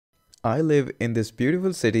I live in this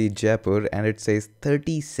beautiful city, Jaipur, and it says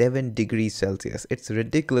 37 degrees Celsius. It's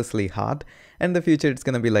ridiculously hot. And in the future, it's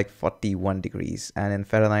gonna be like 41 degrees. And in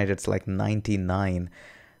Fahrenheit, it's like 99.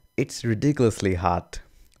 It's ridiculously hot.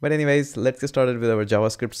 But anyways, let's get started with our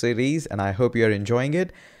JavaScript series, and I hope you are enjoying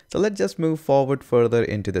it. So let's just move forward further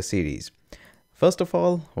into the series. First of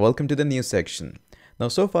all, welcome to the new section. Now,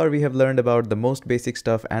 so far we have learned about the most basic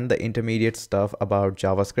stuff and the intermediate stuff about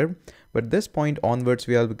JavaScript, but this point onwards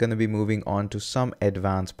we are going to be moving on to some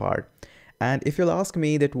advanced part. And if you'll ask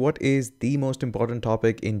me that what is the most important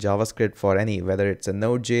topic in JavaScript for any, whether it's a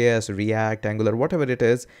Node.js, React, Angular, whatever it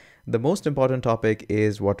is, the most important topic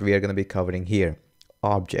is what we are going to be covering here.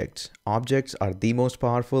 Objects. Objects are the most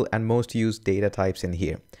powerful and most used data types in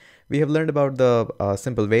here. We have learned about the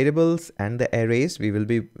simple variables and the arrays. We will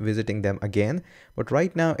be visiting them again, but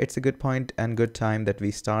right now it's a good point and good time that we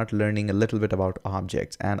start learning a little bit about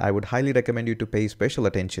objects, and I would highly recommend you to pay special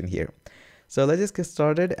attention here. So let's just get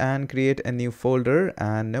started and create a new folder.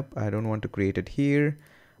 And nope, I don't want to create it here.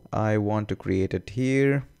 I want to create it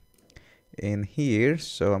here in here.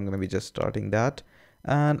 So I'm going to be just starting that,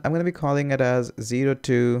 and I'm going to be calling it as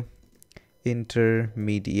 02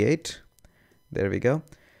 intermediate. There we go.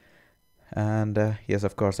 And yes,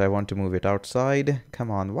 of course, I want to move it outside. Come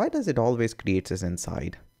on, why does it always create this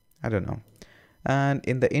inside? I don't know. And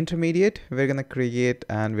in the intermediate, we're going to create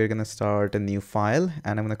and we're going to start a new file.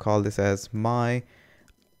 And I'm going to call this as my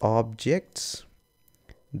objects.js,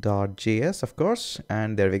 of course.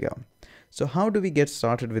 And there we go. So how do we get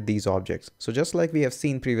started with these objects? So just like we have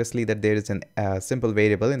seen previously that there is a simple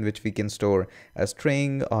variable in which we can store a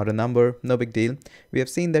string or a number, no big deal. We have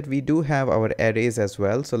seen that we do have our arrays as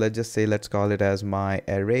well. So let's just say, let's call it as my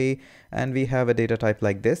array. And we have a data type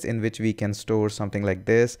like this in which we can store something like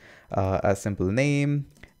this, a simple name,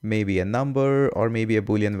 maybe a number, or maybe a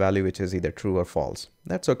Boolean value, which is either true or false.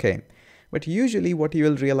 That's okay. But usually what you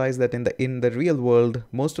will realize that in the real world,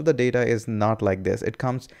 most of the data is not like this. It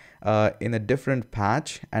comes in a different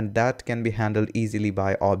patch, and that can be handled easily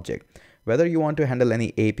by object. Whether you want to handle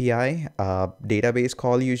any API, database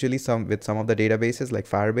call, usually with some of the databases like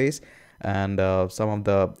Firebase, and some of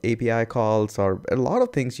the API calls, or a lot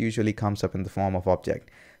of things usually comes up in the form of object.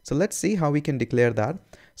 So let's see how we can declare that.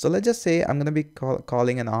 So let's just say I'm going to be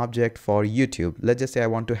calling an object for YouTube. Let's just say I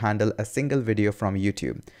want to handle a single video from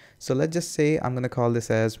YouTube. So let's just say I'm going to call this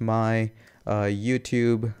as my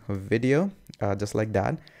YouTube video, just like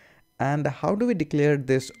that. And how do we declare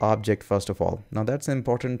this object first of all? Now that's an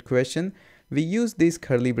important question. We use these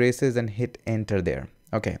curly braces and hit enter there.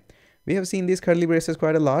 Okay. We have seen these curly braces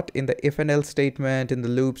quite a lot in the if and else statement, in the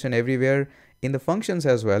loops, and everywhere. In the functions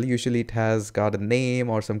as well, usually it has got a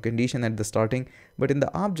name or some condition at the starting, but in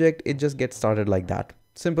the object, it just gets started like that.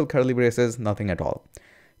 Simple curly braces, nothing at all.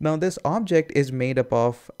 Now this object is made up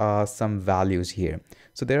of some values here.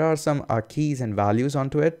 So there are some keys and values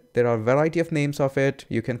onto it. There are a variety of names of it.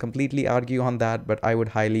 You can completely argue on that, but I would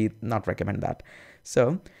highly not recommend that.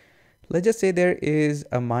 So let's just say there is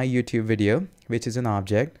a my YouTube video, which is an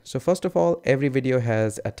object. So first of all, every video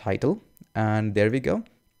has a title, and there we go.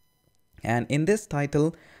 And in this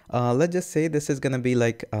title, let's just say this is going to be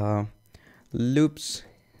like loops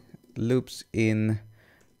in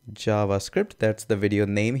JavaScript. That's the video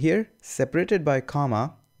name here, separated by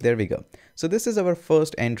comma. There we go. So this is our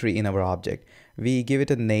first entry in our object. We give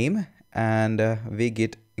it a name, and we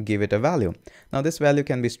give it a value. Now this value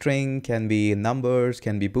can be string, can be numbers,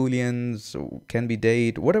 can be booleans, can be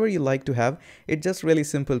date, whatever you like to have. It's just really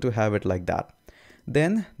simple to have it like that.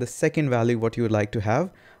 Then the second value, what you would like to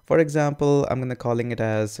have, for example, I'm going to calling it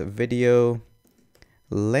as video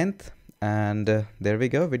length, and there we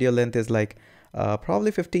go. Video length is like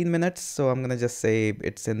probably 15 minutes. So I'm going to just say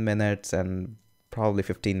it's in minutes and probably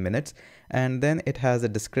 15 minutes. And then it has a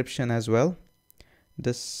description as well.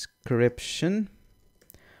 Description,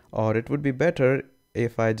 or it would be better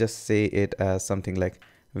if I just say it as something like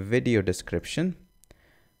video description.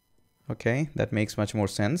 Okay, that makes much more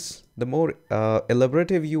sense. The more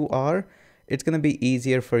elaborative you are, it's going to be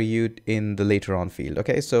easier for you in the later on field.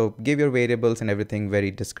 Okay, so give your variables and everything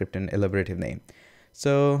very descriptive and elaborative name.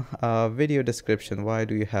 So video description, why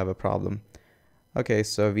do you have a problem? Okay,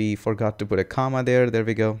 so we forgot to put a comma there. There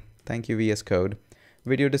we go. Thank you, VS Code.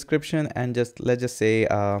 Video description, and let's just say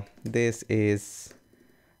this is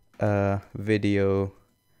a video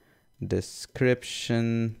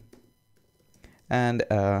description and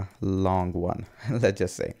a long one. Let's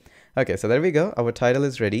just say. Okay, so there we go. Our title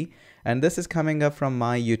is ready. And this is coming up from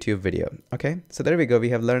my YouTube video. Okay, so there we go. We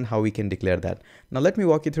have learned how we can declare that. Now let me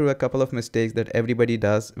walk you through a couple of mistakes that everybody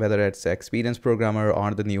does, whether it's an experienced programmer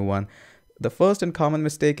or the new one. The first and common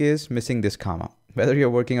mistake is missing this comma. Whether you're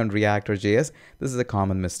working on React or JS, this is a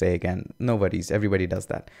common mistake, and no worries, everybody does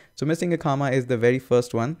that. So missing a comma is the very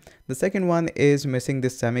first one. The second one is missing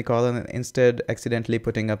this semicolon and instead accidentally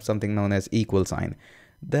putting up something known as equal sign.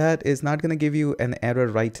 That is not going to give you an error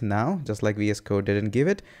right now, just like VS Code didn't give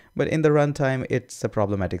it, but in the runtime, it's a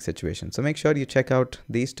problematic situation. So make sure you check out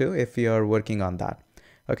these two if you're working on that.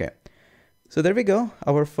 Okay. So there we go.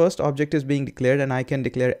 Our first object is being declared, and I can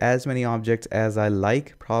declare as many objects as I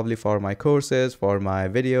like, probably for my courses, for my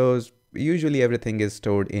videos. Usually everything is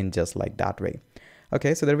stored in just like that way.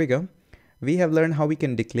 Okay, so there we go. We have learned how we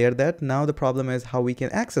can declare that. Now the problem is how we can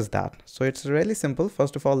access that. So it's really simple.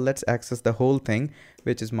 First of all, let's access the whole thing,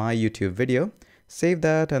 which is my YouTube video. Save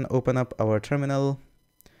that and open up our terminal.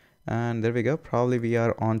 And there we go. Probably we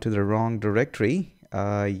are onto the wrong directory.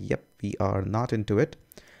 Yep, we are not into it.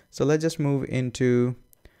 So let's just move into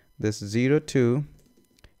this 02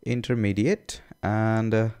 intermediate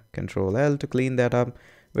and Control L to clean that up.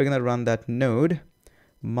 We're going to run that node,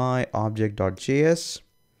 my object.js,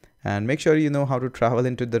 and make sure you know how to travel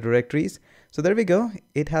into the directories. So there we go.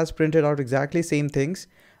 It has printed out exactly same things,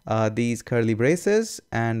 these curly braces,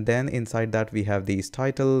 and then inside that we have these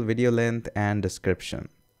title, video length, and description.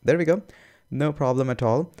 There we go. No problem at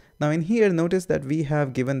all. Now in here, notice that we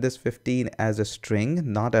have given this 15 as a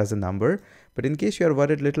string, not as a number. But in case you are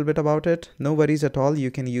worried a little bit about it, no worries at all.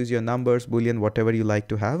 You can use your numbers, Boolean, whatever you like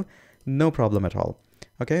to have. No problem at all.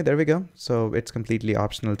 Okay, there we go. So it's completely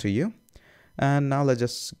optional to you. And now let's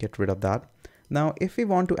just get rid of that. Now, if we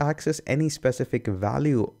want to access any specific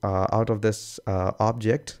value out of this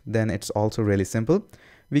object, then it's also really simple.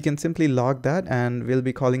 We can simply log that and we'll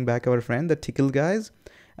be calling back our friend, the tickle guys.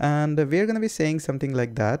 And we're going to be saying something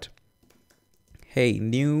like that. Hey,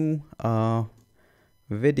 new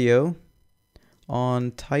video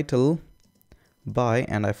on title by,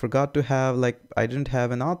 and I forgot to have, I didn't have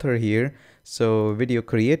an author here. So video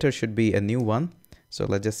creator should be a new one. So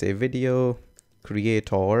let's just say video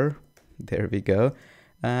creator. There we go.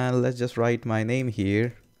 And let's just write my name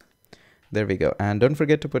here. There we go. And don't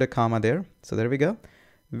forget to put a comma there. So there we go.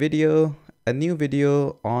 Video, a new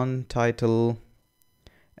video on title,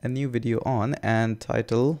 a new video on and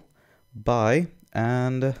title by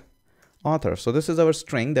and author. So this is our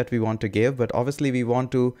string that we want to give, but obviously we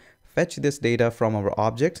want to fetch this data from our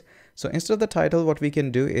objects. So instead of the title, what we can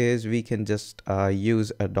do is we can just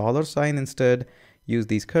use a $sign instead, use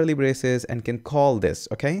these curly braces and can call this,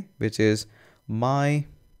 okay, which is I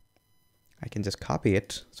can just copy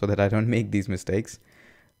it so that I don't make these mistakes.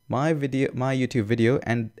 My YouTube video,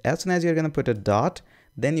 and as soon as you're going to put a dot,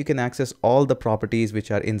 then you can access all the properties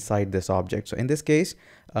which are inside this object. So in this case,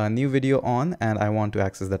 new video on, and I want to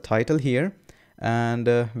access the title here, and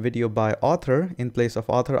video by author. In place of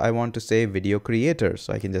author, I want to say video creator.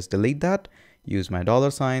 So I can just delete that, use my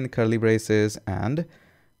 $sign, curly braces, and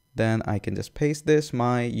then I can just paste this,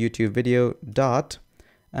 my YouTube video dot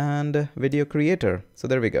and video creator. So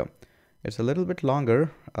there we go. It's a little bit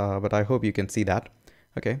longer, but I hope you can see that.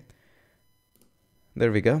 Okay,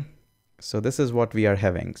 there we go. So this is what we are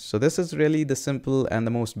having. So this is really the simple and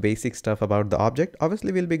the most basic stuff about the object.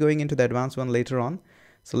 Obviously, we'll be going into the advanced one later on.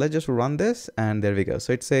 So let's just run this and there we go.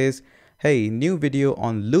 So it says, hey, new video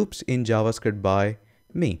on loops in JavaScript by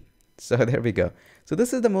me. So there we go. So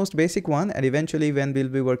this is the most basic one. And eventually when we'll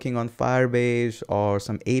be working on Firebase or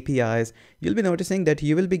some APIs, you'll be noticing that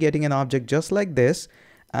you will be getting an object just like this.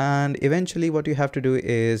 And eventually what you have to do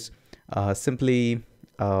is simply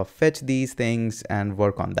fetch these things and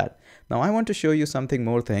work on that. Now I want to show you something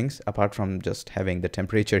more things apart from just having the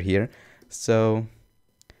temperature here. So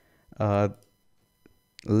let's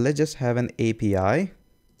just have an API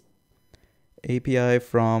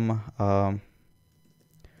from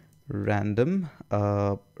random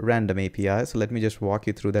API. So let me just walk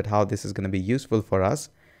you through that, how this is going to be useful for us.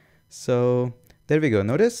 So there we go.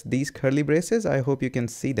 Notice these curly braces. I hope you can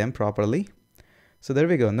see them properly. So there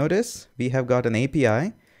we go. Notice we have got an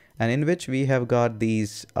API and in which we have got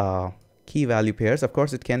these key value pairs. Of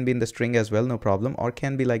course, it can be in the string as well, no problem, or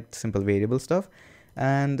can be like simple variable stuff.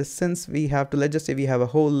 And since we have to, let's just say we have a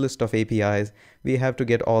whole list of APIs, we have to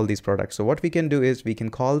get all these products. So what we can do is we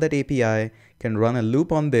can call that API, can run a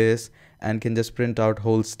loop on this, and can just print out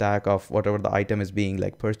whole stack of whatever the item is being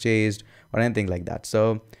like purchased or anything like that.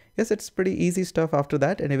 So yes, it's pretty easy stuff after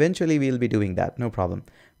that. And eventually we'll be doing that, no problem.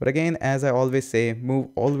 But again, as I always say, move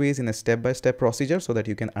always in a step-by-step procedure so that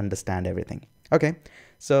you can understand everything. Okay,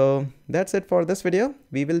 so that's it for this video.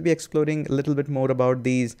 We will be exploring a little bit more about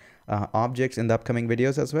these objects in the upcoming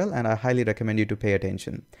videos as well. And I highly recommend you to pay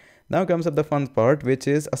attention. Now comes up the fun part, which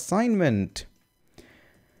is assignment.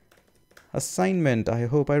 Assignment. I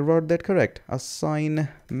hope I wrote that correct.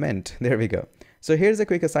 Assignment. There we go. So here's a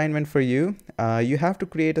quick assignment for you. You have to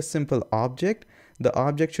create a simple object. The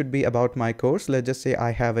object should be about my course. Let's just say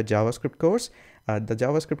I have a JavaScript course. The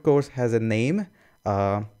JavaScript course has a name,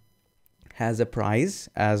 has a price,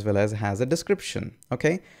 as well as has a description.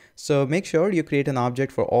 Okay. So make sure you create an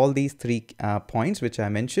object for all these three points which I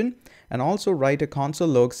mentioned, and also write a console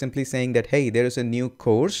log simply saying that, hey, there is a new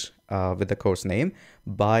course with the course name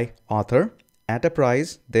by author at a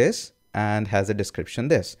price this and has a description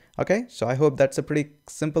this. Okay, so I hope that's a pretty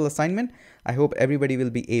simple assignment. I hope everybody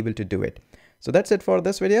will be able to do it. So that's it for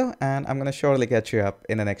this video, and I'm going to surely catch you up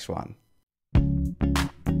in the next one.